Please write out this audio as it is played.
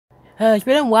It's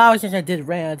been a while since I did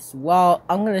rants. Well,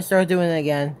 I'm gonna start doing it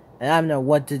again, and I don't know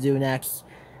what to do next.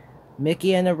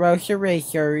 Mickey and the Roadster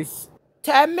Racers.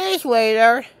 10 minutes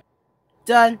later.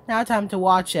 Done. Now time to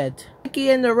watch it.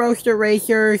 Mickey and the Roadster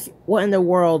Racers. What in the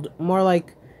world? More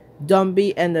like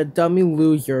Dumby and the Dummy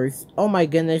Losers. Oh my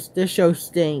goodness, this show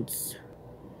stinks.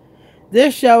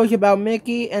 This show is about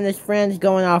Mickey and his friends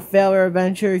going on failure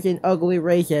adventures in ugly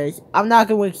races. I'm not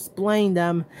going to explain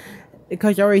them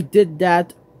because I already did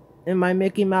that in my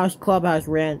Mickey Mouse Clubhouse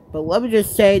rant, but let me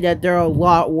just say that they're a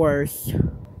lot worse.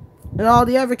 And all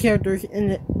the other characters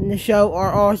in the show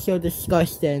are also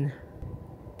disgusting.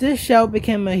 This show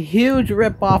became a huge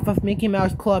ripoff of Mickey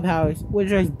Mouse Clubhouse,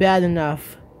 which was bad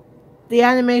enough. The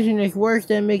animation is worse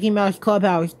than Mickey Mouse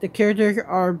Clubhouse, the characters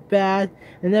are bad,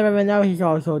 and everyone else is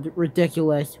also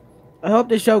ridiculous. I hope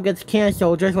the show gets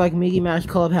cancelled just like Mickey Mouse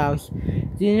Clubhouse.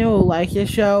 Do you know who likes this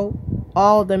show?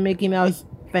 All the Mickey Mouse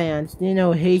fans. Do you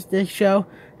know who hates this show?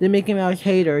 The Mickey Mouse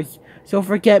haters. So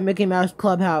forget Mickey Mouse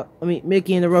Clubhouse.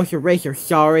 Mickey and the Roadster Racer,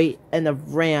 sorry, and the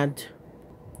rant.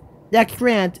 Next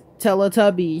rant,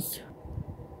 Teletubbies.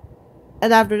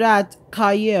 And after that,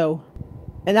 Caillou.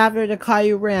 And after the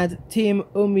Caillou rant, Team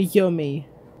Umizoomi.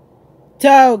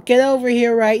 Toe, get over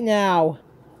here right now.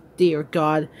 Dear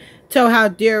God. Toe, how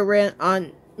dare rant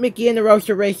on Mickey and the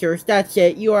Roadster Racers. That's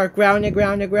it. You are grounded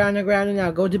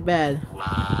now. Go to bed.